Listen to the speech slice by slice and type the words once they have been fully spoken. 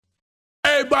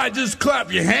Everybody just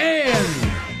clap your hands.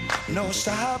 No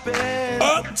stopping.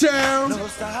 Uptown. No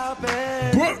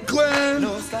stopping. Brooklyn.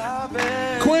 No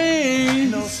stopping. Queens.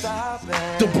 No stopping.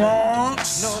 The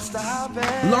Bronx. No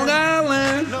stopping. Long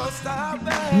Island. No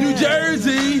stopping. New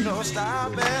Jersey. No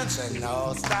stopping. Say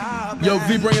no stopping. Yo,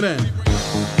 V, bring it in.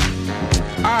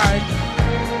 Alright.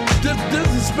 This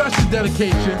is a special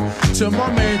dedication to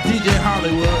my man DJ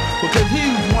Hollywood, because he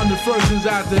was one of the first ones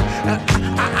out there.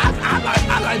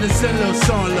 I like to send a little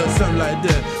song, a little something like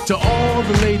that to all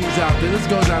the ladies out there. This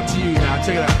goes out to you now.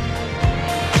 Check it out.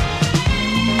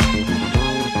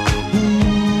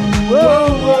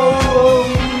 Whoa, whoa, whoa.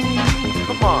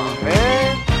 Come on,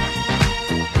 man.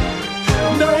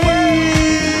 No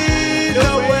way, no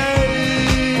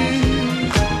way.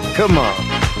 Come on.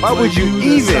 Why would you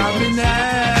even?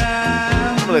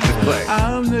 Let this play.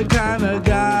 I'm the kind of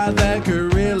guy that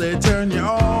could really turn you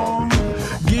on,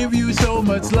 give you so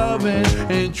much loving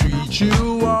and treat you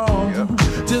on.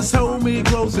 Yep. Just hold me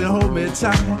close and hold me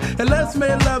tight, and let's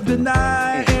make love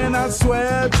tonight. And I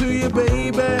swear to you,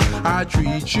 baby, I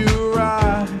treat you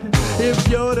right. If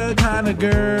you're the kind of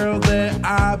girl that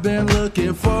I've been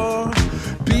looking for,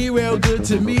 be real good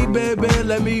to me, baby,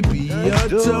 let me be your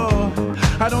door.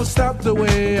 I don't stop the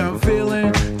way I'm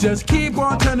feeling, just keep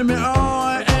on turning me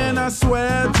on. And I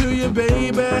swear to you,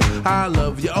 baby, I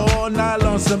love you all night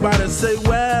long. Somebody say,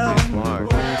 well,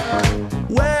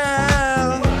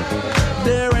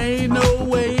 there ain't no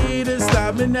way to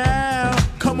stop me now.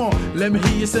 Come on, let me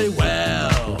hear you say,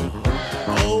 well,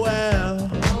 oh well,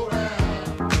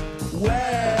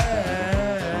 well.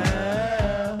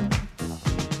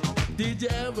 Did you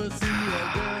ever see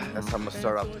a girl? That's how I'm going to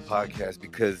start off the podcast,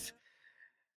 because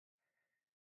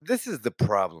this is the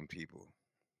problem, people.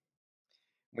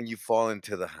 When you fall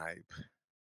into the hype,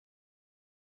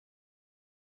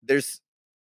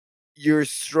 you're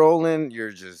strolling,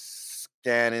 you're just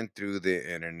scanning through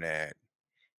the internet,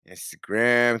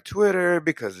 Instagram, Twitter,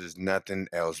 because there's nothing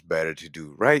else better to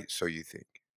do, right? So you think.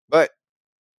 But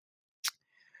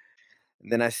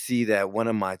then I see that one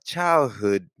of my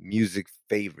childhood music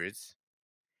favorites,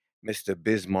 Mr.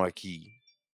 Biz Markie,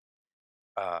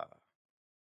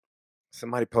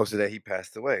 somebody posted that he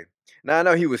passed away. Now, I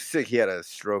know he was sick. He had a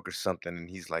stroke or something, and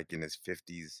he's like in his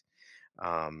 50s,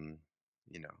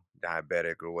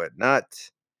 diabetic or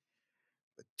whatnot.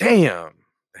 But damn,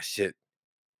 that shit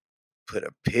put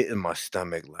a pit in my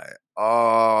stomach like,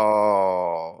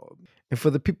 oh. And for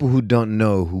the people who don't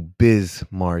know who Biz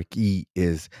Markie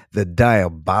is, the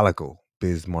diabolical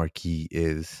Biz Markie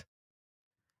is,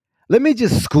 let me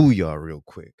just school y'all real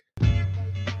quick.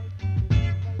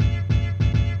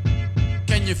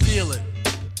 Can you feel it?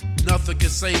 Nothing can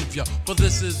save ya, for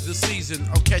this is the season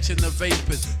of catching the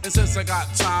vapors. And since I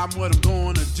got time, what I'm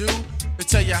going to do is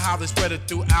tell you how they spread it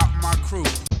throughout my crew.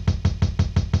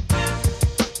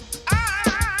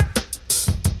 I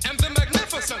am the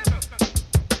magnificent.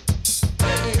 I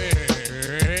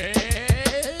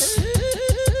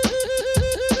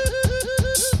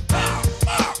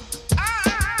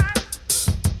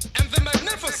am the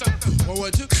magnificent.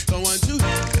 One, two, one, two.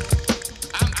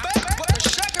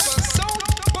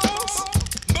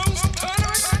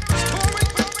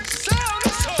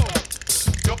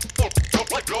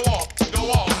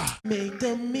 Make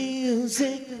the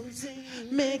music,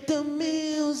 make the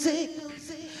music,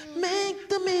 make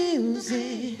the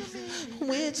music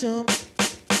with your.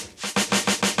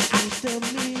 Make the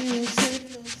music,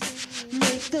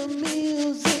 make the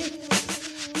music,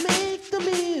 make the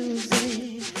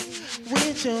music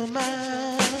with your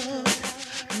mouth.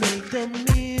 Make the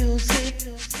music,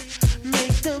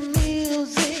 make the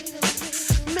music,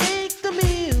 make the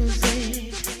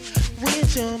music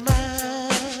with your mouth.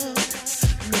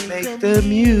 Make the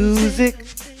music,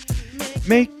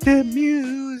 make the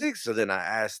music. So then I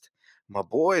asked my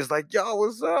boys, like, yo,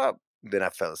 what's up? Then I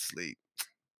fell asleep.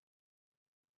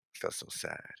 Felt so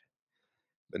sad.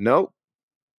 But nope,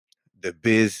 the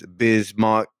Biz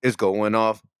Mark is going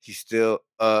off. He's still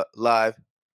alive.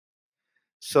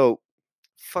 So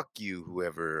fuck you,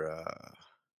 whoever,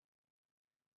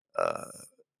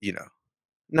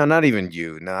 no, not even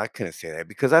you. No, I couldn't say that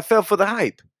because I fell for the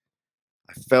hype.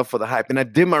 And I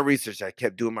did my research. I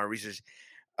kept doing my research.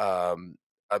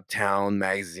 Uptown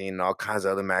magazine, all kinds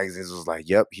of other magazines was like,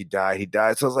 yep, he died.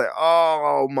 So I was like,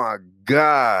 oh my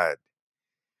God.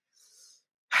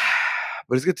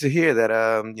 But it's good to hear that,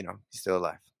 he's still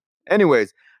alive.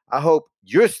 Anyways, I hope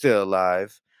you're still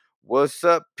alive. What's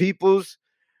up, peoples?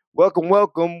 Welcome to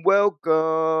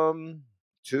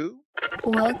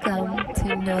Welcome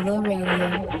to Nolo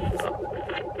Radio.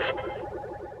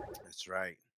 That's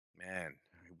right, man.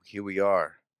 Here we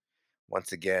are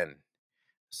once again.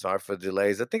 Sorry for the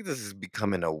delays. I think this is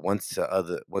becoming a once a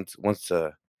other once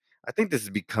a. I think this is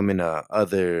becoming a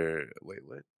other. Wait,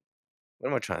 what? What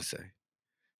am I trying to say?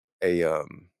 A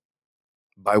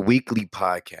biweekly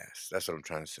podcast. That's what I'm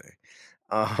trying to say.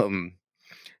 Um,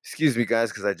 excuse me,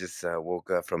 guys, because I just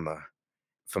woke up from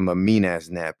a mean ass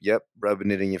nap. Yep,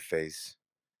 rubbing it in your face.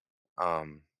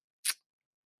 Um,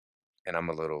 and I'm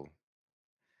a little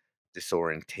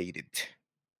disorientated.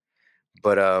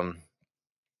 But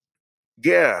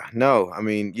yeah, no, I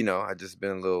mean, I just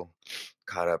been a little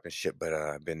caught up in shit, but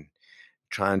I've been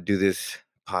trying to do this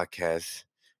podcast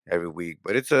every week,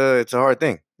 but it's a hard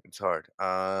thing. It's hard.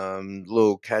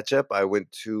 Little catch up. I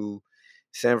went to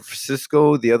San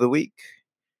Francisco the other week.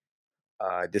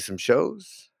 I did some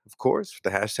shows, of course,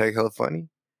 with the hashtag hella funny.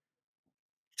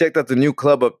 Checked out the new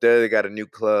club up there. They got a new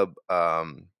club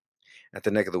at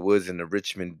the neck of the woods in the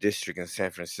Richmond district in San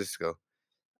Francisco.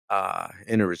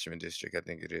 In the Richmond district, I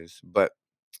think it is. But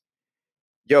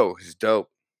yo, it's dope.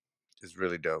 It's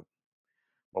really dope.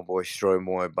 My boy Stroy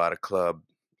Moy bought a club,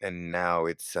 and now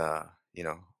it's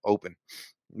open.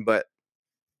 But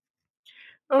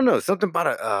I don't know, something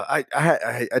about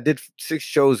I did 6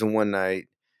 shows in one night.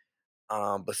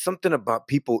 But something about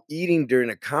people eating during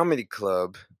a comedy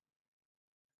club.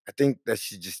 I think that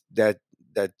should just that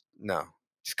no,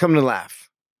 just come to laugh.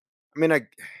 I mean,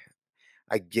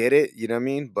 I get it, you know what I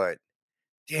mean, but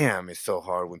damn, it's so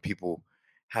hard when people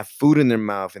have food in their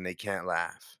mouth and they can't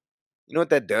laugh. You know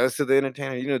what that does to the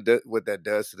entertainer? You know what that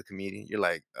does to the comedian? You're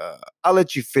like, I'll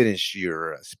let you finish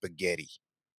your spaghetti.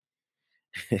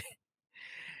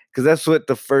 Because that's what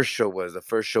the first show was. The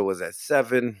first show was at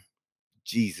 7.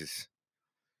 Jesus.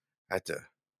 I had to,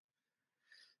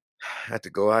 I had to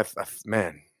go.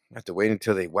 Man, I had to wait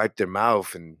until they wipe their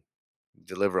mouth and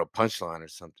deliver a punchline or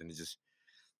something. It was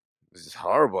just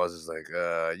horrible. I was just like,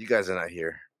 you guys are not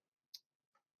here.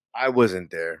 I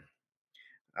wasn't there.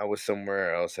 I was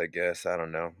somewhere else, I guess. I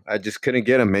don't know. I just couldn't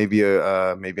get them. Maybe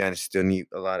I still need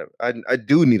a lot of. I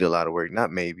do need a lot of work.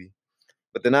 Not maybe,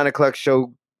 but the 9 o'clock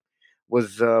show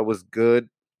was good.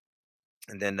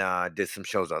 And then I did some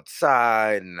shows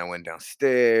outside, and I went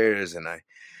downstairs, and I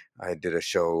did a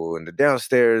show in the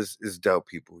downstairs. It's dope,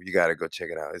 people. You got to go check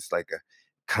it out. It's like a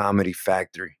comedy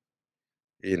factory.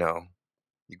 You know,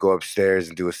 you go upstairs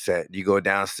and do a set. You go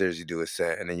downstairs, you do a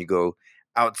set, and then you go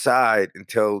outside and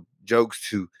tell jokes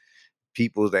to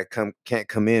people that can't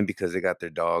come in because they got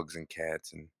their dogs and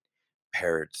cats and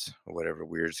parrots or whatever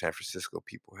weird San Francisco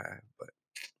people have. But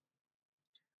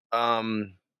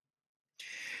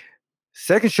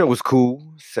second show was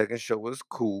cool.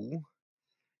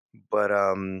 But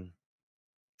I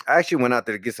actually went out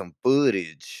there to get some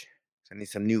footage. I need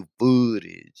some new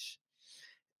footage.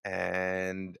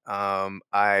 And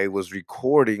I was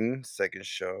recording second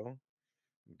show.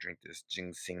 Drink this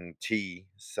ginseng tea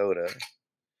soda.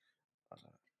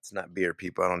 It's not beer,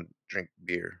 people. I don't drink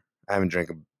beer. I haven't drank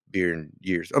a beer in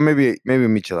years. Or maybe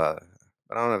michelada.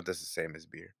 But I don't know if that's the same as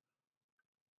beer.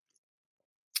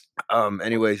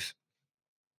 Anyways,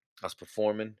 I was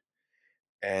performing,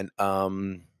 and I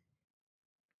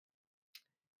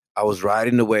was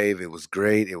riding the wave. It was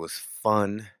great. It was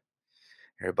fun.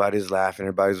 Everybody's laughing,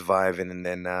 everybody's vibing, and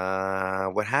then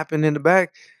what happened in the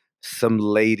back? Some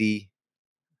lady.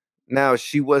 Now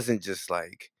she wasn't just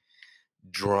like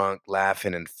drunk,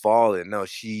 laughing and falling. No,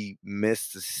 she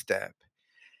missed a step.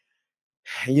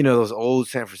 You know those old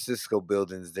San Francisco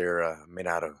buildings? They're made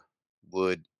out of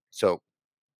wood, so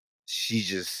she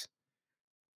just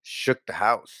shook the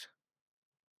house.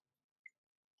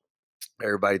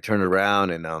 Everybody turned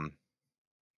around, and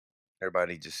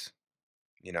everybody just,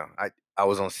 I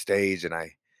was on stage, and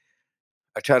I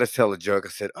tried to tell a joke. I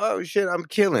said, "Oh shit, I'm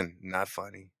killing." Not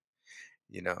funny,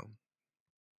 you know.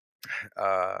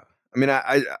 I mean,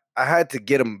 I had to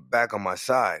get him back on my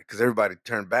side because everybody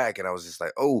turned back, and I was just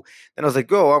like, "Oh." And I was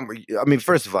like, "Oh, I mean,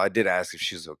 first of all, I did ask if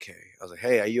she was okay. I was like,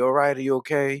 "Hey, are you all right? Are you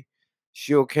okay?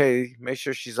 She okay? Make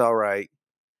sure she's all right."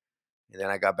 And then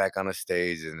I got back on the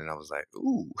stage, and then I was like,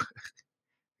 "Ooh,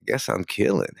 guess I'm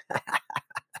killing."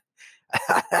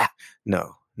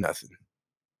 No, nothing.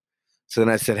 So then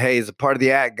I said, "Hey, it's a part of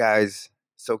the act, guys.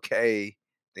 It's okay.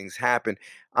 Things happen."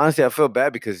 Honestly, I feel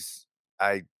bad because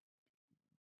I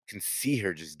can see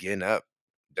her just getting up,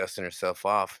 dusting herself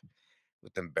off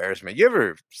with embarrassment. You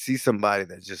ever see somebody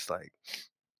that just like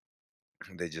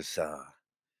they just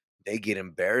they get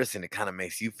embarrassed and it kind of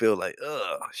makes you feel like,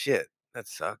 oh shit, that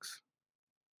sucks.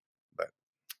 But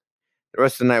the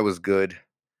rest of the night was good.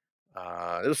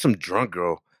 There was some drunk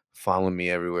girl following me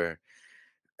everywhere.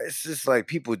 It's just like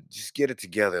people just get it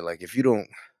together. Like if you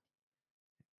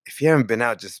haven't been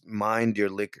out, just mind your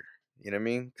liquor. You know what I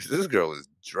mean? Because this girl was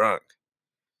drunk.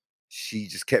 she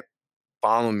just kept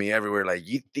following me everywhere. Like,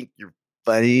 you think you're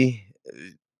funny?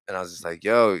 And I was just like,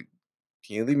 yo,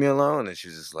 can you leave me alone? And she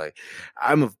was just like,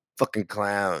 I'm a fucking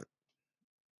clown.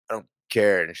 I don't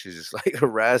care. And she was just like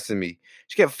harassing me.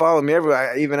 She kept following me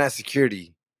everywhere. I even asked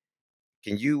security,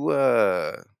 can you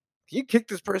kick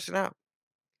this person out?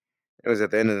 It was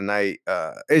at the end of the night,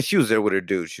 and she was there with her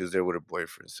dude. She was there with her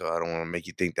boyfriend. So I don't want to make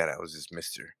you think that I was just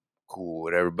Mr. Cool,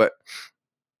 whatever. But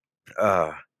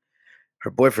uh her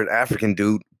boyfriend, African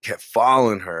dude, kept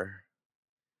following her.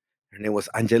 Her name was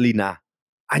Angelina.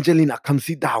 Angelina, come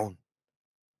sit down.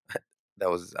 That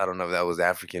was, I don't know if that was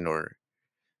African or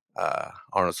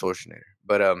Arnold Schwarzenegger.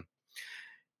 But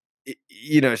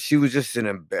she was just an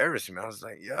embarrassment. I was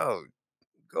like, yo,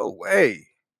 go away.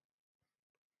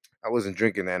 I wasn't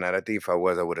drinking that night. I think if I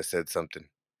was, I would have said something.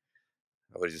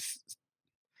 I would just,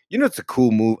 it's a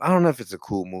cool move. I don't know if it's a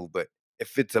cool move, but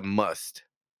if it's a must,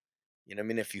 what I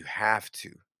mean? If you have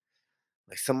to,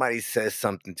 like somebody says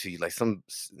something to you, like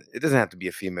it doesn't have to be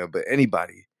a female, but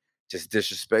anybody just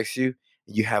disrespects you,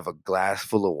 and you have a glass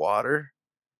full of water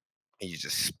and you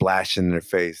just splash in their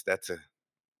face. That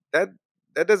that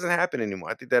doesn't happen anymore.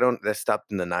 I think that stopped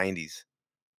in the 90s.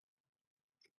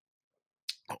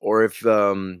 Or if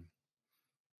it's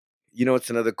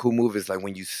another cool move is like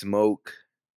when you smoke,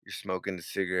 you're smoking a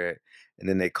cigarette, and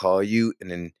then they call you,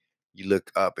 and then you look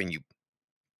up and you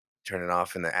turn it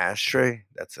off in the ashtray.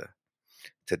 It's a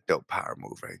dope power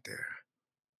move right there.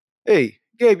 Hey,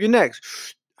 Gabe, you're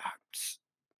next.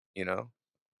 You know.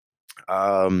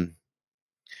 Um,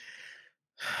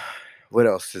 what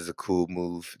else is a cool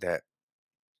move that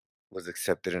was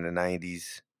accepted in the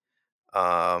 90s?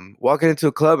 Walking into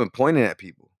a club and pointing at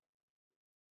people.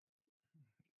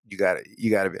 You gotta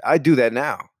be. I do that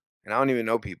now, and I don't even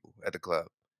know people at the club.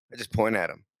 I just point at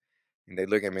them, and they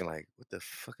look at me like, "What the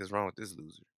fuck is wrong with this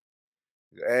loser?"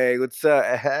 Hey, what's up?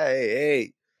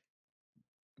 Hey.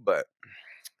 But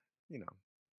you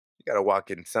gotta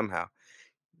walk in somehow.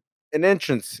 An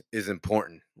entrance is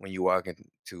important when you walk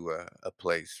into a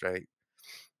place, right?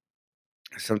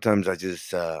 Sometimes I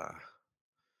just want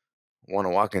to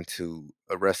walk into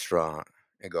a restaurant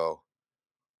and go,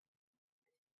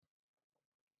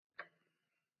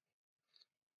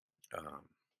 um,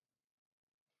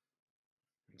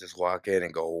 just walk in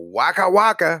and go waka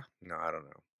waka. No, I don't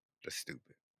know. That's stupid.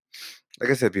 Like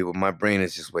I said, people, my brain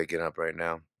is just waking up right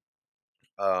now.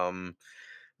 Um,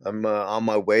 I'm on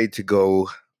my way to go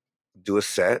do a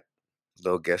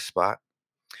little guest spot.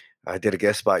 I did a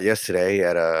guest spot yesterday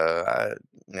at I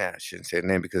shouldn't say the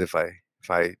name because if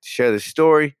I share the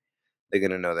story, they're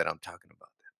gonna know that I'm talking about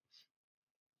that.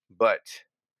 But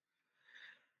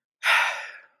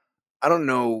I don't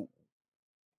know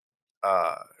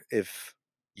if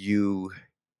you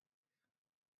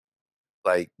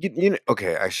like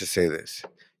okay, I should say this.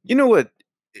 You know what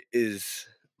is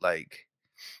like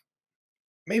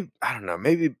maybe I don't know,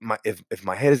 maybe my if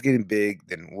my head is getting big,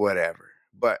 then whatever.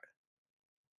 But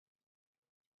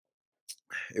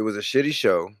it was a shitty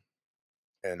show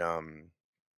and I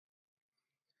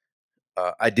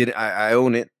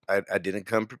own it. I didn't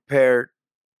come prepared.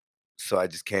 So I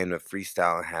just came to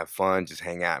freestyle and have fun, just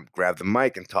hang out, and grab the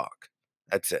mic and talk.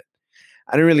 That's it.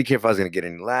 I didn't really care if I was gonna get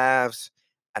any laughs.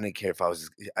 I didn't care if I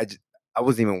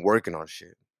wasn't even working on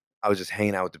shit. I was just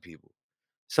hanging out with the people.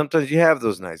 Sometimes you have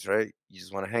those nights, right? You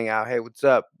just want to hang out. Hey, what's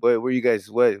up? Where you guys?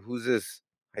 Who's this?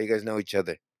 How you guys know each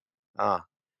other? Ah,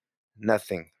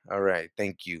 nothing. All right,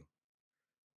 thank you.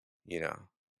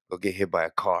 Go get hit by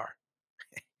a car.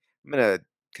 I'm in a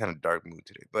kind of dark mood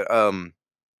today, but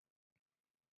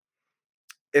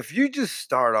if you just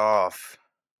start off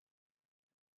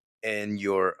in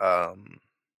your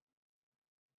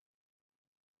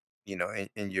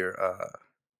in your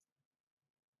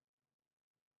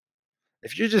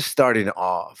if you're just starting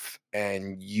off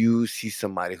and you see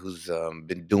somebody who's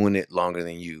been doing it longer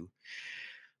than you,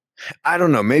 I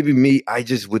don't know, maybe me, I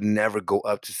just would never go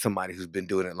up to somebody who's been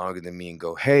doing it longer than me and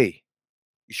go, hey,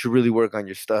 you should really work on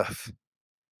your stuff.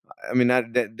 I mean,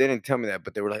 they didn't tell me that,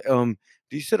 but they were like,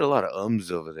 you said a lot of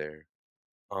ums over there.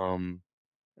 I'm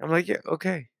like, yeah,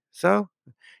 okay. So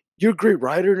you're a great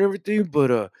writer and everything,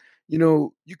 but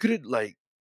you could have like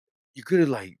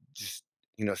just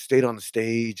stayed on the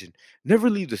stage and never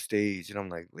leave the stage. And I'm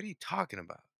like, what are you talking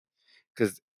about?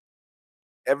 Because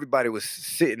everybody was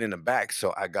sitting in the back,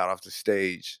 so I got off the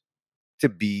stage to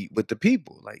be with the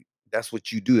people. Like that's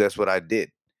what you do. That's what I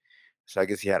did. So I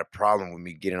guess he had a problem with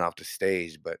me getting off the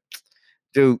stage. But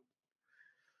dude,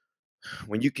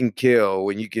 when you can kill,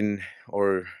 when you can,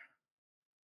 or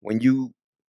when you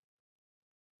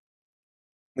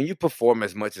perform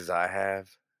as much as I have,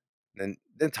 then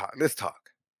talk. Let's talk.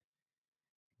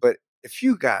 But if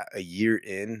you got a year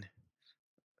in,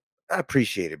 I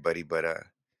appreciate it, buddy, but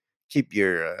keep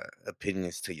your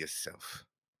opinions to yourself,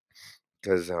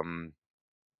 because I don't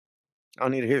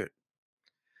need to hear it.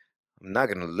 I'm not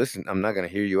gonna listen. I'm not gonna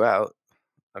hear you out.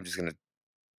 I'm just gonna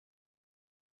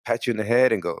pat you in the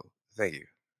head and go, "Thank you,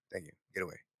 thank you. Get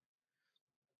away."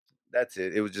 That's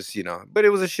it. It was just, but it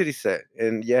was a shitty set,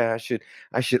 and yeah,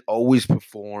 I should always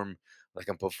perform like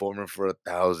I'm performing for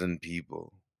 1,000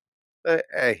 people. But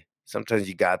hey, sometimes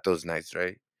you got those nights,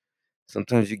 right?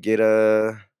 Sometimes you get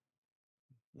you're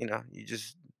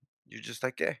just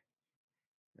like, yeah,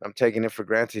 I'm taking it for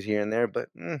granted here and there, but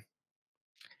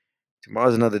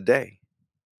tomorrow's another day.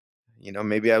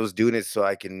 Maybe I was doing it so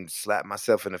I can slap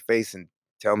myself in the face and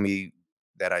tell me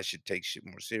that I should take shit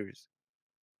more serious.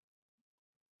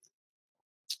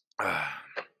 I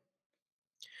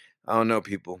don't know,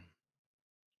 people.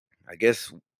 I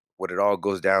guess what it all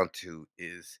goes down to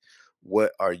is,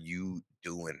 what are you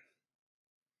doing?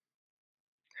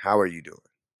 How are you doing?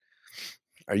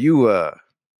 Are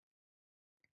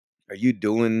you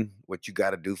doing what you got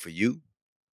to do for you?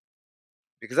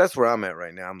 Because that's where I'm at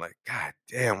right now. I'm like, God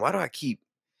damn, why do I keep,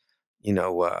 you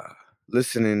know, uh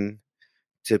listening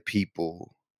to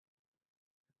people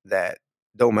that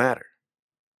don't matter?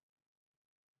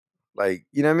 Like,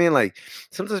 you know what I mean? Like,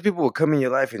 sometimes people will come in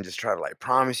your life and just try to like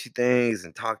promise you things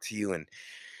and talk to you, and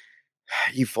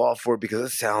you fall for it because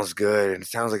it sounds good and it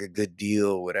sounds like a good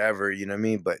deal, whatever, you know what I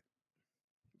mean? But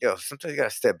sometimes you gotta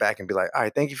step back and be like, all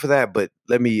right, thank you for that, but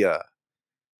let me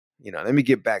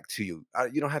get back to you.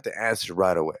 You don't have to answer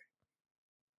right away.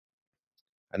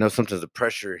 I know sometimes the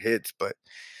pressure hits, but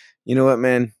you know what,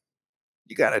 man?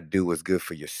 You gotta do what's good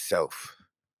for yourself.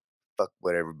 Fuck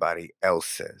what everybody else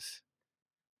says.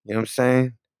 You know what I'm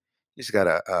saying? You just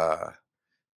gotta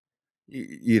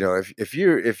if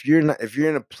you're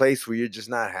in a place where you're just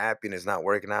not happy and it's not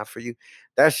working out for you,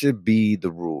 that should be the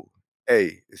rule.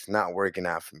 Hey, it's not working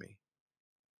out for me.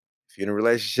 If you're in a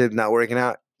relationship not working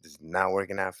out, it's not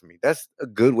working out for me. That's a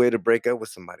good way to break up with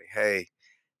somebody. Hey,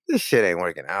 this shit ain't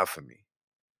working out for me.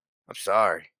 I'm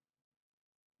sorry.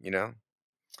 You know,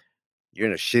 you're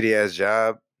in a shitty ass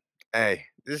job. Hey,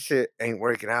 this shit ain't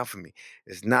working out for me.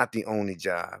 It's not the only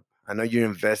job. I know you're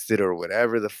invested or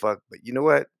whatever the fuck, but you know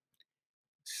what?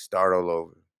 Start all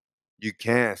over. You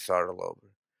can start all over.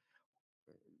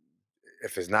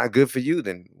 If it's not good for you,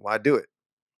 then why do it?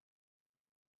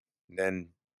 Then,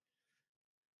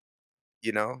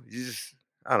 I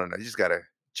don't know, you just gotta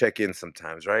check in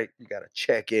sometimes, right? You gotta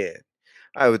check in.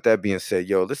 All right, with that being said,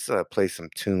 yo, let's play some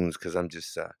tunes, because I'm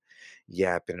just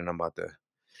yapping and I'm about to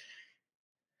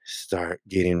start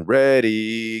getting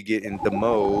ready, get in the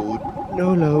mode.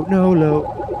 Nolo, Nolo,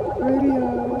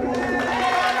 radio.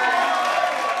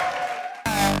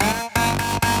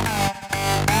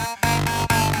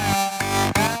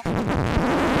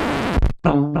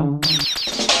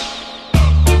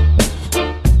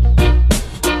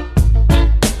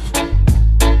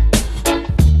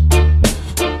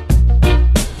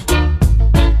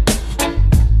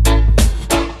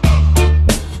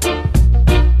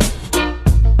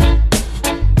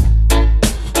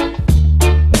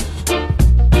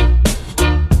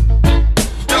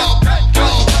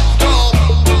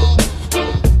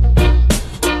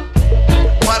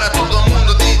 Para todo el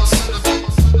mundo,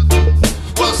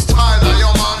 What's Tyler,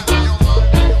 yo man?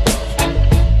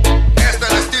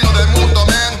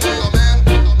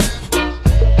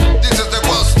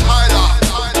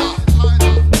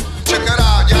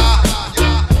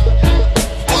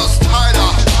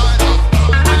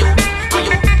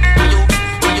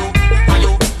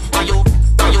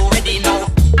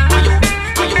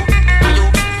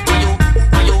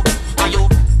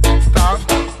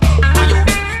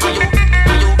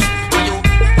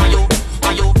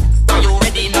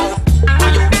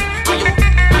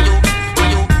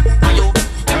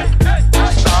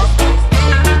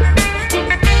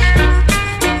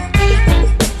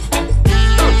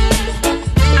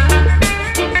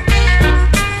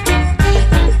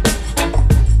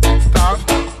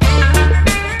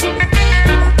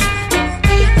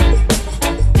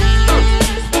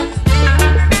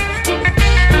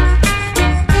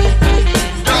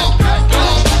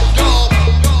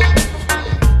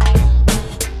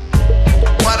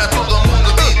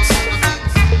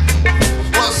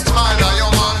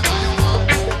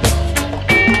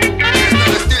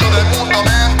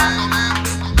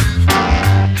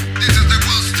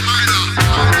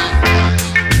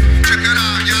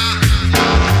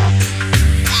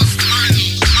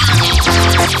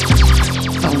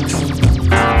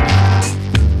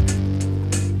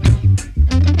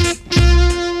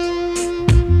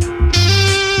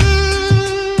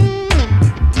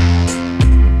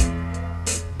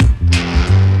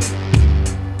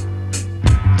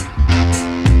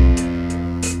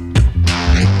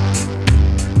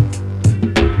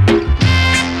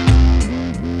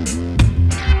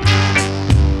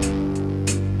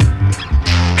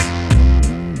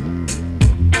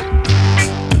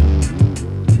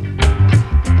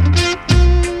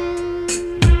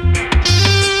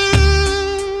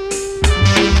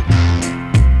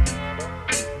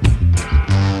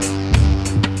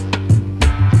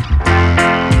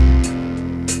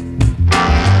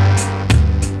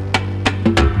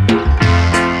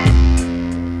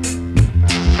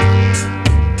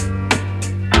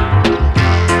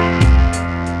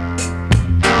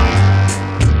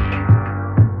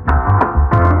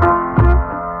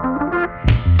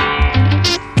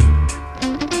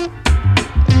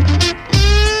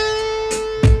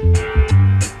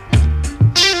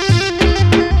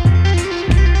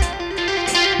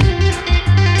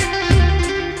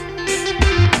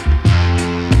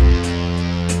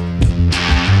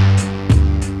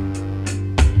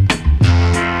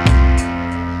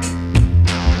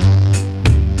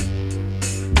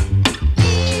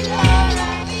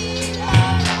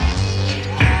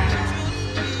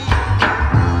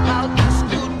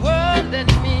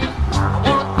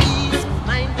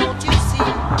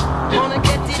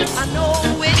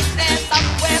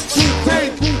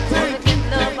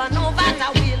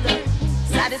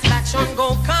 Satisfaction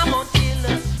gon' come until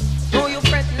know you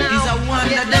fret now. He's a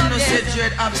wonder, them no said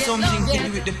you'd have something to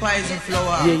do with the poison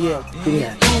flower.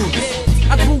 Yeah.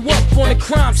 I grew up on the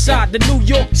crime side, the New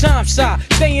York Times side.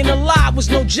 Staying alive was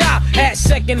no job, had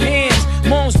second hands.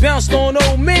 Moms bounced on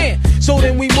old men. So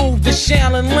then we moved to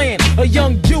Shaolin Land, a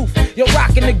young youth. Yo,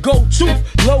 rocking the gold tooth,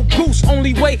 low goose.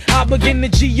 Only way I began to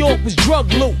G-York was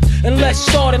drug loot. And let's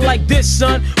start it like this,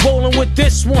 son. Rolling with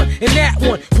this one and that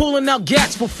one, pulling out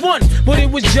gats for fun. But it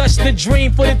was just a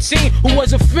dream for the teen who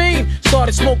was a fiend.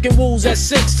 Started smoking wools at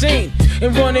 16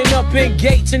 and running up in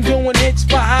gates and doing hits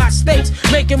for high stakes.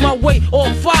 Making my way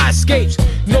off fire escapes.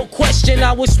 No question,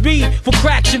 I was speed for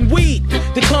cracks and weed.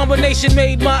 The combination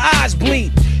made my eyes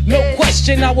bleed. No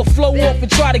question, I would flow off and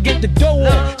try to get the dough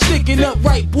on. Sticking up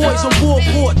right boys on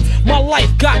board. My life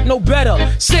got no better.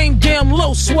 Same damn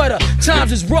low sweater.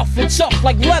 Times is rough and tough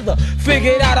like leather.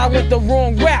 Figured out I went the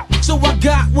wrong route. So I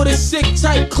got with a sick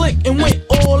tight click and went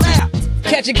all out.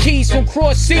 Catching keys from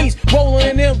cross seas,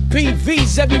 rolling in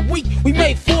MPVs. Every week we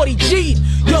made 40 G's.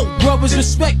 Yo, brothers,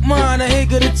 respect mine. I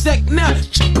ain't gonna tech now.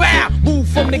 Bow, move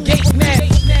from the gate now.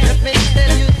 Let me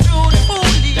tell you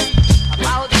truthfully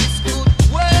about this good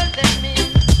world that me.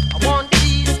 I want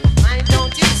peace, mind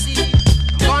don't you see?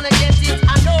 I'm gonna get it,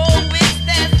 I know it's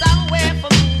there somewhere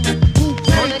for me.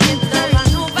 Gonna get love, I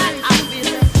know that I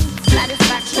feel.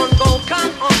 Satisfaction gon'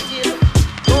 come until.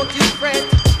 Don't you fret,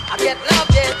 I get love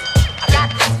yet. I got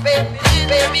this baby.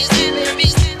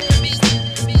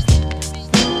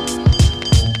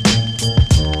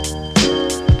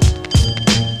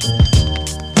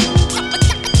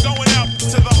 Going out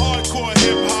to the hardcore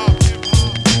hip hop.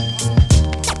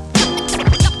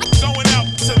 Going out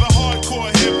to the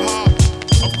hardcore hip hop.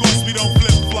 Of course we don't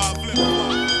flip flop.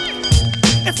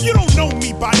 If you don't know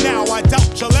me by now, I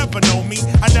doubt you'll ever know me.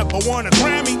 I never won a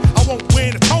Grammy, I won't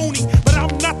win a Tony, but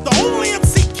I'm not the only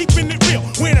MC keeping it real.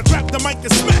 When I grab the mic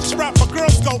and smash rap, my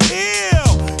girls go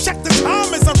ill. Check the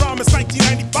time as I rhyme, it's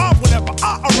 1995 whenever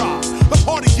I arrive. The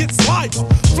party gets liver,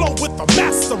 flow with the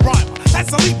master rhymer.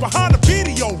 As I leave behind a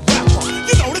video rapper,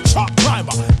 you know the chart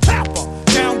climber, tapper.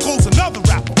 Down goes another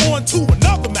rapper, on to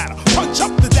another matter. Punch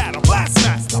up the data, blast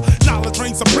master. Knowledge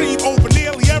reigns supreme over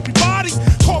nearly everybody.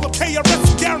 Call up KRS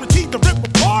and guaranteed to rip a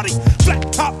party.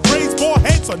 Flat top braids,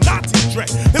 foreheads, or Nazi dread.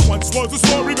 There once was a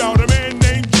story about a man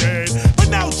named Jed, but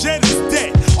now Jed is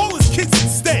dead. All his kids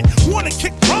instead wanna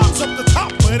kick bombs up the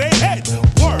top of their head.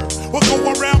 Word, we'll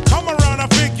go around, come around, I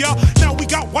figure. Now we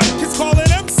got white kids calling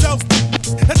themselves.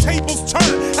 The tables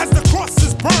turn as the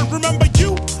crosses burn. Remember,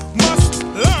 you must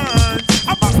learn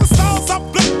about the styles I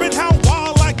flip and how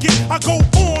wild I get. I go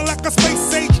on like a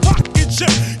space age rocket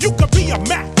ship. You could be a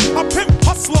Mac, a pimp,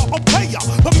 hustler, or player,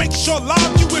 but make sure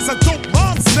live you is a dope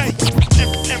rhyme say.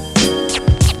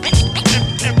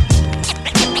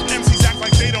 MCs act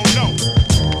like they don't know.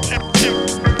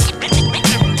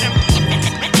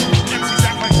 MCs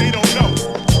act like they don't know.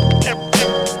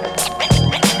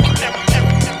 MCs act like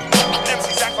they don't know.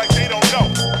 MCs act like they don't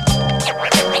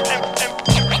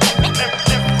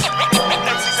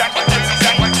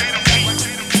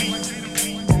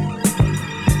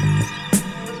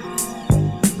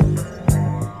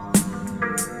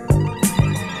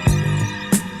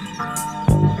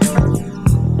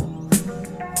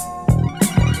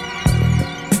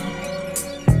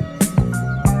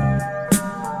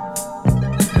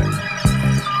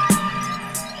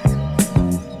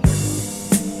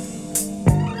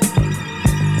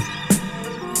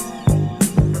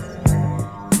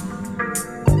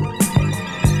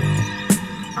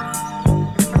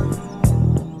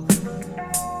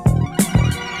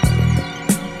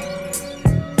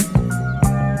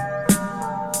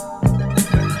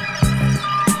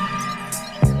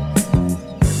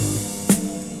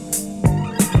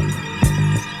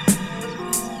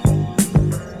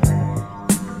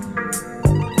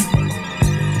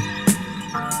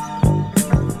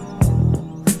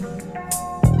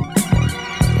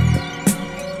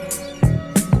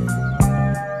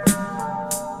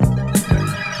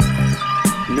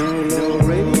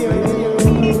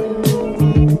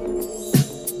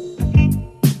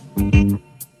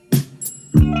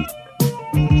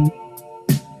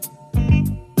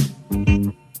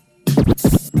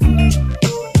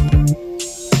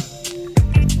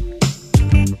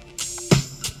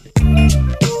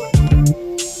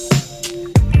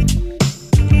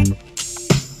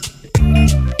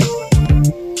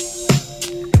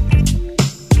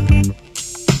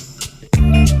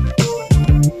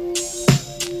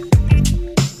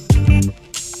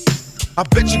I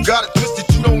bet you got it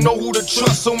twisted, you don't know who to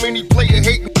trust. So many player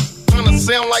hating, trying to to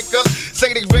sound like us.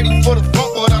 Say they ready for the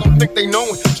funk, but I don't think they know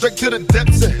it. Straight to the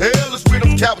depths of hell is where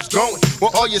them cowards going.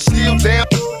 Well, all you still down,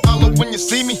 holler when you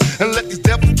see me, and let these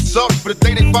devils be sorry for the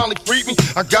day they finally freed me.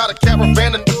 I got a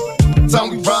caravan and time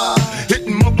we ride,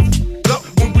 hitting motherfuckers up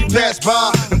when we pass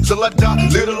by. Until I die,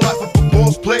 live the life of a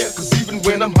boss player. Cause even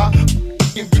when I'm high,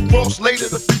 can be cross later,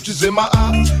 the future's in my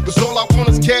eyes. Cause all I want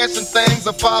is cash and things.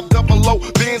 A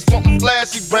 500 Benz wanting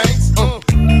flashy brains.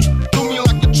 Do me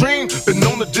like a dream, been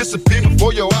known to disappear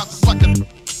before your eyes. It's like a.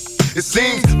 It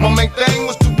seems my main thing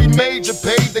was to be major,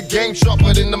 paid the game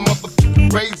sharper than the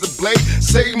motherfucking razor blade.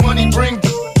 Save money, bring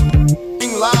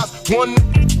lies. One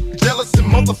jealous and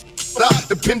motherfuckers die.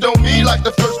 Depend on me like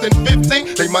the first and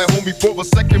 15. They might hold me for a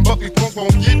second, but these punks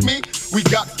won't get me. We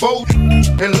got foes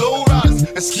and low riders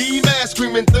and ski masks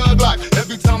screaming thug life.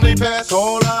 Every time they pass,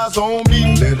 all eyes on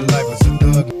me. Little life is a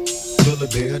thug, till the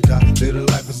day I die. Little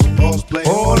life is a boss player,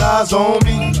 all eyes on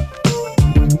me.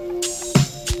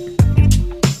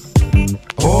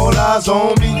 All eyes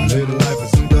on me. Little life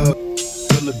is a thug,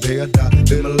 till the day I die.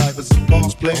 Little life is a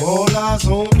boss player, all eyes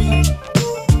on me.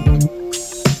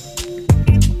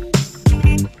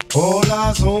 All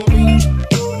eyes on me.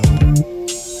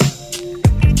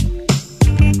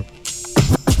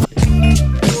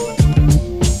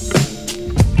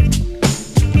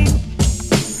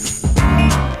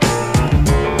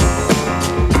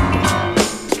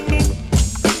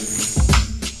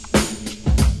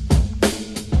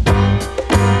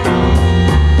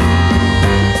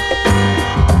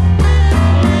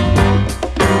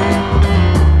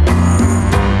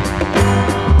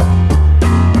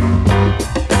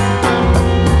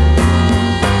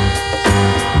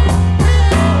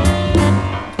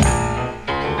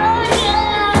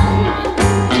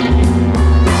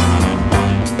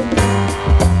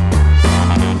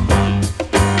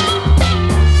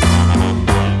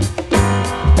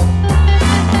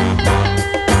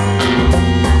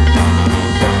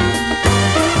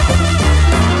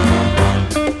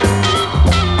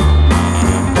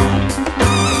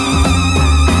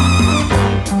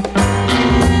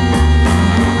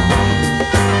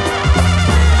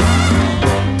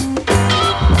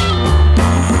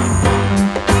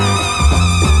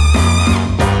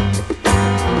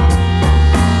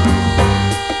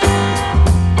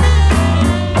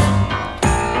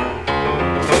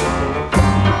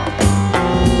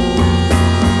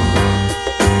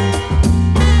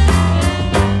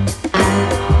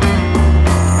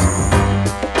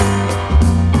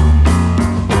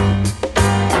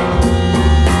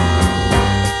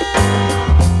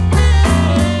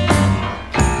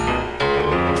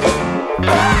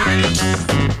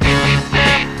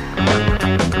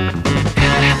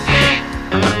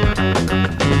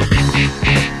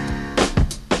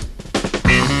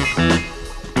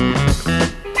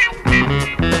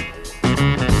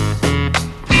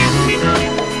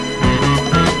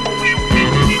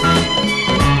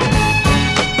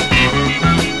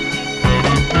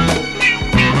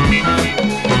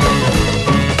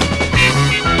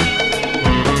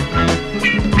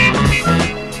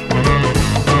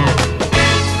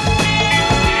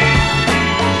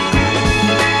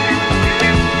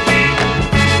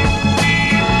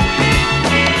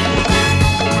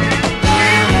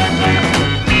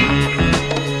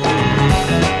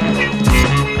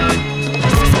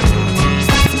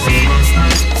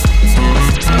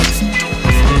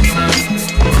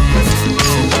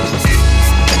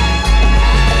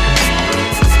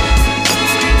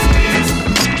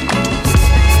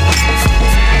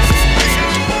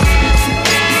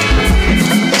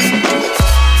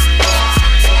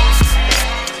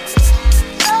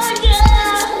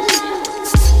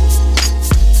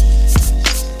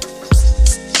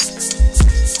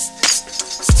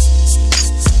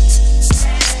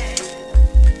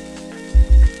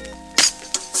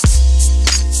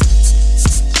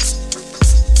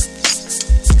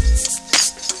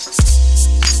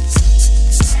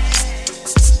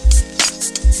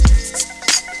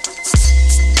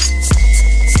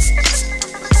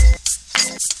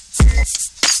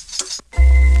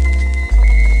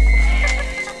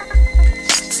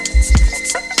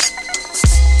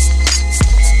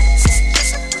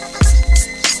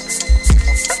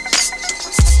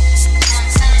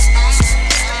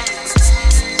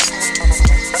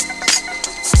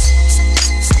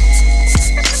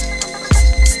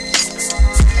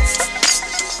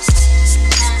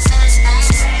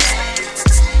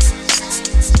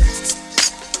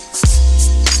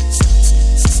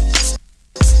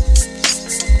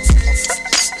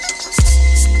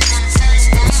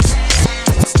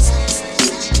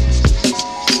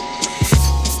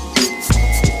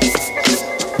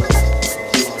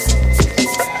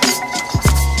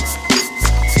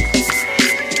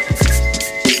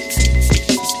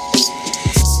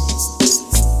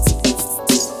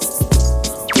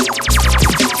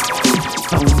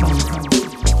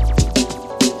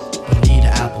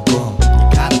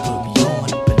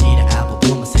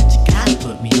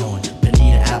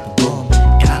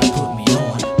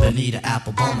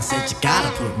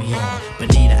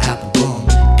 Bonita Applebum,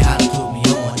 gotta put me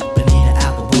on. Bonita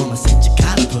Applebum, I said you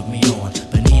gotta put me on.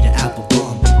 Bonita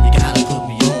Applebum, you gotta put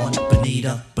me on.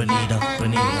 Bonita, Bonita,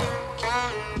 Bonita.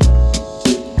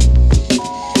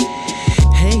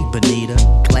 Hey Bonita,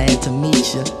 glad to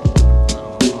meet ya.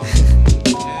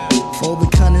 For the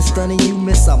cunning stunning you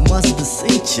miss, I must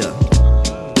beseech ya.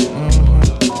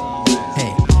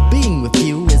 Hey, being with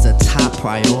you is a top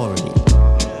priority.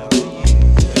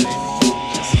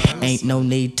 Ain't no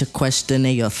need to question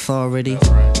the authority.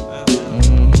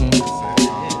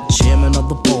 Chairman of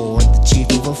the board, the chief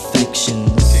of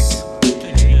affections.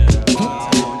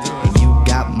 And you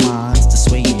got minds to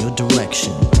sway in your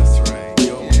direction.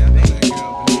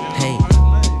 Hey,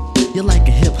 you're like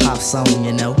a hip hop song,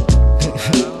 you know.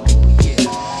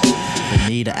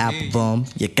 Bonita Applebum,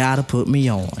 you gotta put me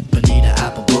on. Bonita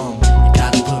Applebum, you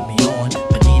gotta put me on.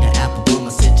 Bonita Applebum, I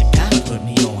said you gotta put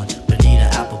me on. Bonita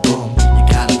Applebum, you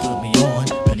gotta put me on.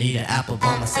 Bonita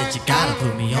Applebum, I said you gotta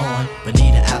put me on.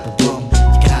 Bonita Applebum,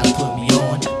 you gotta put me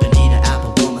on. Bonita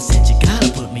Applebum, I said you gotta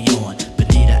put me on.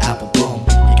 Bonita Applebum,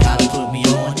 you gotta put me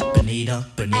on. Bonita,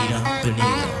 Bonita,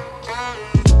 Bonita.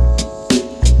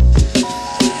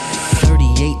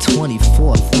 38,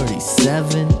 24,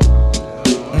 37.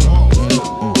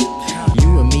 You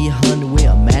and me, honey, we're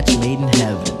a match made in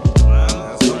heaven.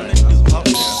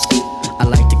 I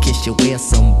like to kiss you where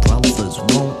some brothers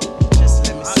won't.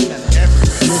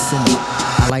 Listen,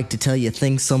 I like to tell you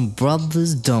things some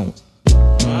brothers don't.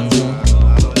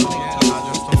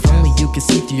 If only you could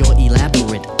see through your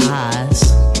elaborate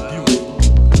eyes.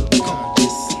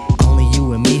 Only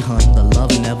you and me, hun, the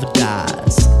love never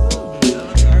dies.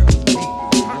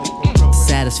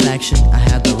 Satisfaction, I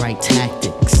have the right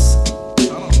tactics.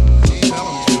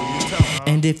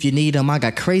 And if you need them, I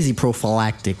got crazy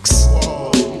prophylactics.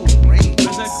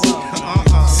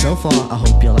 So far, I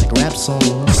hope you like rap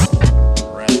songs.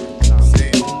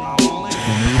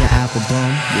 Bonita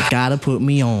Applebum, you gotta put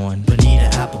me on. Bonita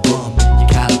Applebum, you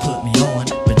gotta put me on.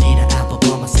 Bonita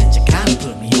Applebum, I said you gotta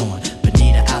put me on.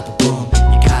 Bonita Applebum,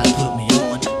 you gotta put me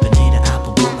on. Bonita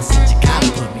Applebum, I said you gotta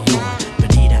put me on.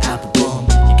 Bonita Applebum,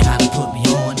 you gotta put me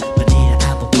on. Bonita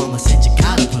Applebum, I said you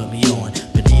gotta put me on.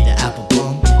 Bonita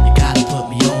Applebum, you gotta put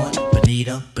me on.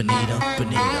 Bonita, Bonita,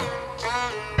 Bonita.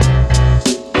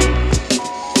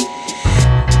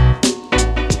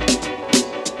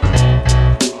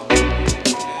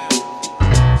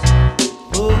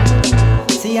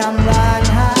 See, I'm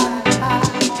riding high.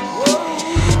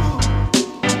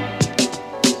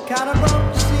 Kinda broke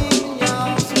the scene,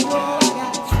 y'all. So I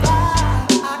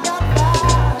got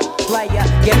five. Player,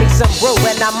 give me some brew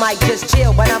and I might just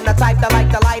chill. But I'm the type that like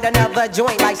to light another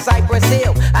joint like Cypress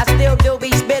Hill. I still do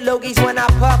be spit loogies when I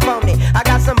puff on it. I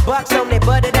got some bucks on it,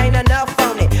 but it ain't enough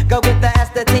on it. Go get the S,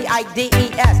 the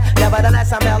T-I-D-E-S.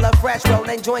 Nevertheless, I'm hella fresh,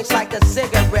 rolling joints like a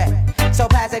cigarette. So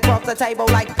pass it across the table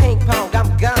like ping pong.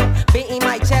 I'm gone, beating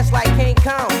my chest like King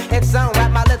Kong. It's on,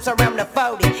 wrap my lips around the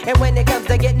 40. And when it comes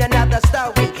to getting another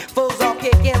story, fools all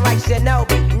kick in like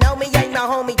Shinobi. Know me ain't no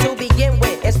homie to begin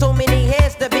with. It's too many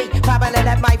hands to be. Probably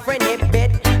let my friend hit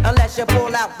bit. Unless you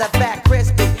pull out the fat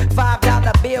crispy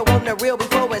 $5 bill on the real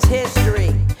before it's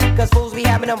history. Cause fools be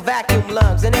having them vacuum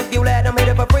lungs. And if you let them hit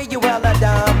it for free, you hella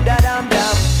dumb,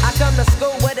 da-dum-dum. I come to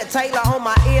school with a Taylor on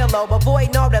my earlobe,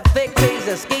 avoiding all the thick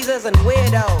teasers, skeezers, and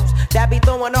weirdos that be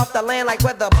throwing off the land like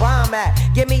where the bomb at.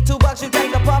 Give me $2, you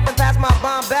take a puff and pass my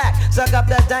bomb back. Suck up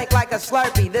the dank like a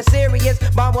Slurpee. The serious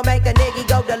bomb will make a nigga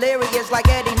go delirious like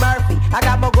Eddie Murphy. I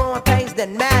got more growing pains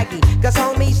than Maggie, cause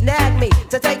homies nag me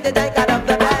to take the dank out of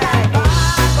the bag.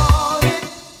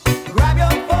 Grab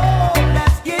your phone,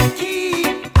 let's get key.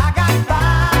 I got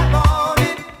five on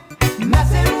it.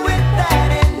 Messing with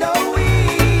that ain't no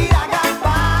weed. I got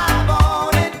five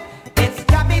on it. It's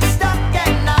got me stuck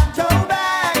and I'm too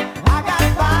bad. I got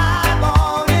five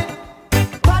on it.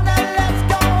 Partner, let's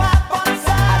go out on the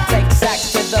side. I take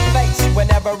sacks to the face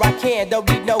whenever I can. Don't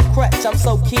need no crutch, I'm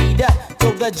so keyed up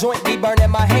till the joint be burning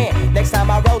my hand. Next time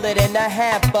I roll it in a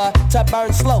hamper to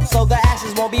burn slow, so the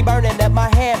ashes won't be burning at my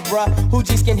hand, bruh.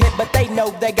 Hoogies can hit, but they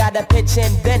know they gotta pitch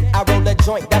in. Then I roll a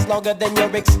joint that's longer than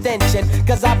your extension.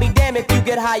 Cause I'll be damned if you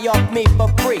get high off me for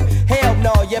free. Hell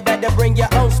no, you better bring your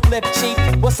own split, chief.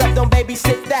 What's up, don't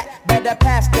babysit that? Better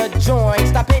pass the joint.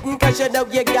 Stop hitting cause you know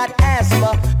you got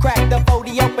asthma. Crack the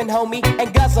 40 open, homie,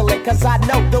 and guzzle it. Cause I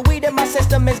know the weed in my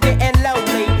system is getting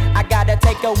lonely. I gotta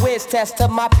take a whiz test to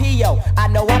my P.O. I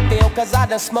know I feel cause I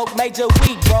done smoked major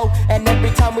weed, bro. And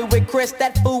every time we with Chris,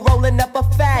 that fool rolling up a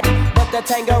fatty. But the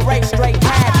Tangeray straight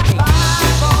had me.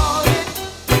 Five on it.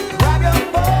 Grab your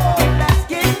phone, let's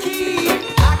get key.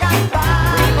 I got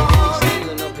five on it.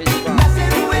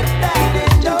 Messing with that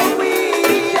ain't no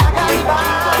weed. I got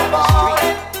five on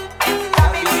it.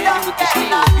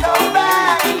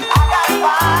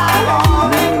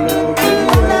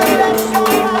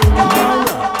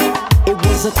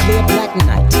 a clear black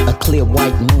night, a clear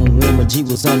white moon. Warmer G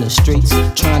was on the streets,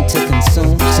 trying to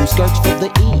consume some skirts for the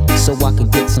E, so I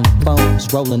could get some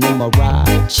phones. Rolling in my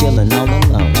ride, chilling all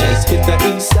alone. Just hit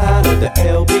the east side of the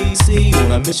LBC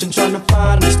on a mission trying to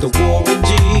find Mr. Warren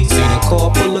G. Seen a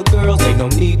car full of girls, ain't no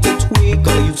need to tweak.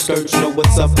 All you search know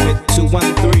what's up with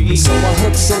 213. So I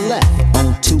hooked a left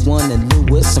on 21 and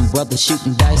Lewis. Some brothers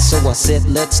shooting dice, so I said,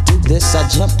 let's do this. I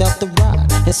jumped out the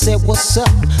ride and said, what's up?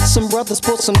 Some brothers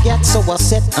pulled some gas, so I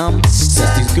said, I'm stuck.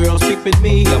 Since these girls peeping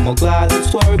me, I'm gonna glide and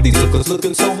swerve. These hookers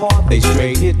looking so hard, they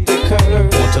straight hit the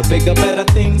curve. Want to bigger, better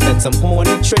things than some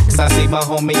horny tricks. I see my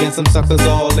homie and some suckers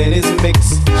all in his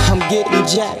mix. I'm getting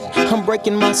jacked, I'm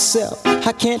breaking myself.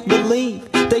 I can't believe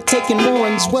they taking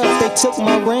Warren's wealth. They took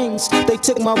my rings, they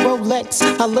took my Rolex.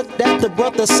 I looked at the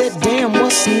brother, said, damn,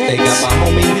 what's next? They got my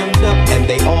homie hemmed up and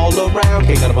they all around.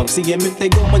 Can't none of them see him if they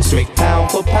going straight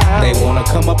pound for pound. They wanna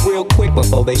come up real quick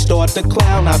before they start to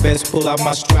clown. I best pull out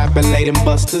my strap and lay them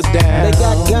busters down. They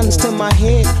got guns to my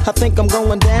head, I think I'm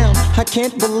going down. I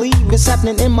can't believe it's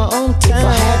happening in my own town. If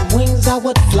I had wings, I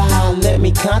would fly, let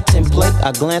me contemplate.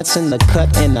 I glance in the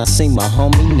cut and I see my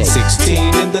homie Nate. 16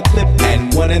 in the clip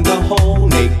and 1 in the hole.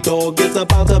 Nate Dogg is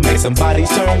about to make some bodies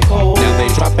turn cold. Now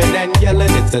they dropping and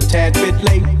yelling, it's a tad bit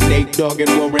late. Nate Dogg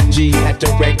and Warren G had to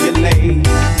regulate.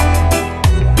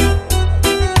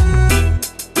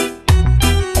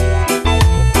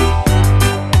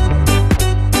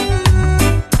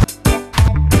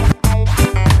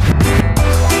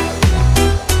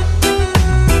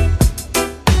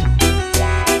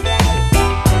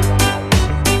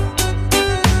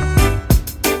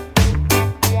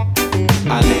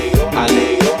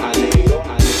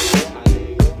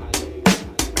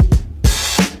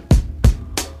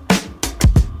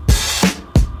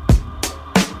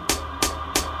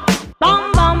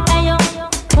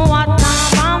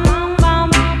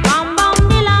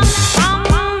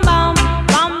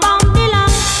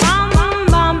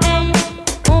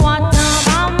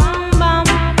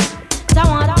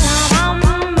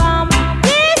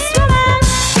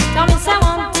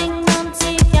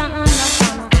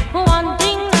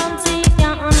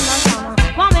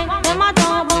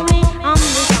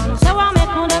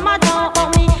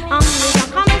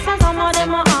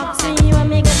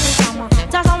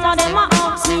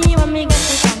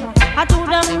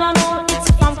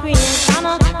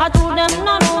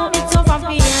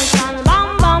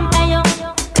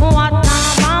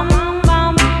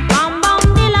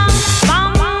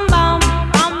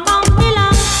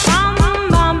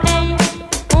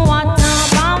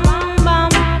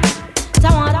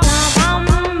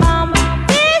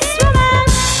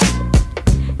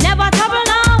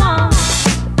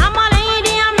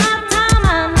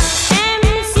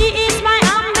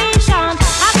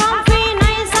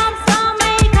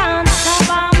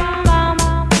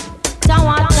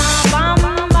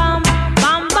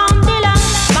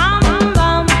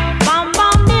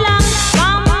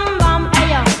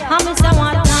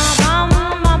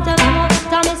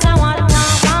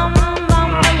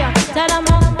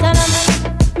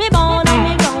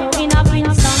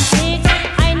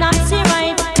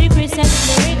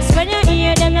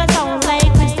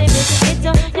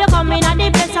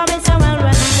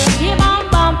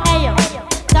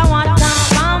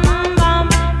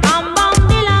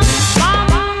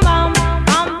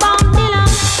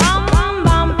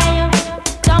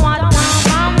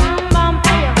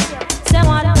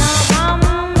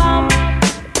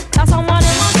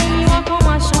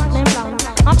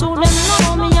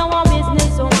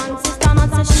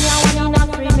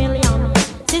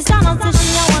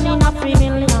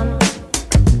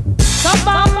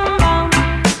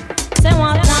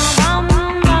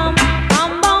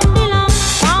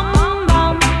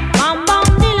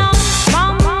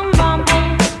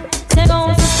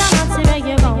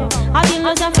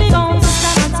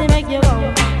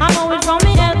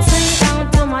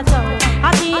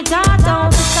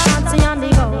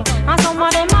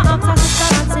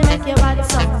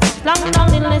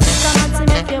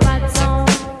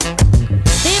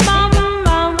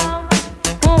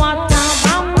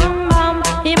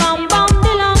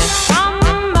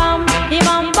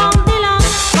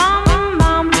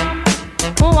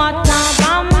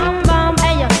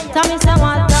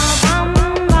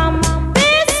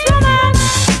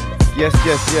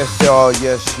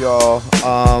 Yes, y'all.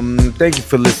 Thank you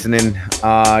for listening.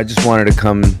 I just wanted to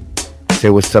come say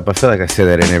what's up. I feel like I say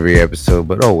that in every episode,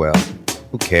 but oh well.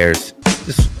 Who cares?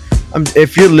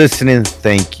 If you're listening,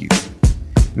 thank you.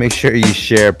 Make sure you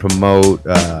share, promote,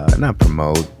 not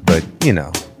promote, but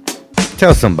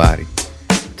tell somebody.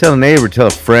 Tell a neighbor, tell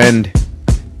a friend,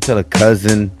 tell a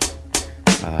cousin.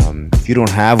 If you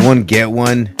don't have one, get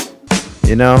one.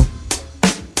 You know?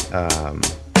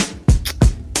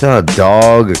 Tell a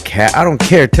dog, a cat, I don't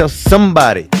care. Tell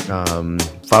somebody.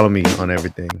 Follow me on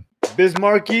everything.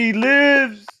 Bismarcky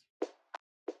lives.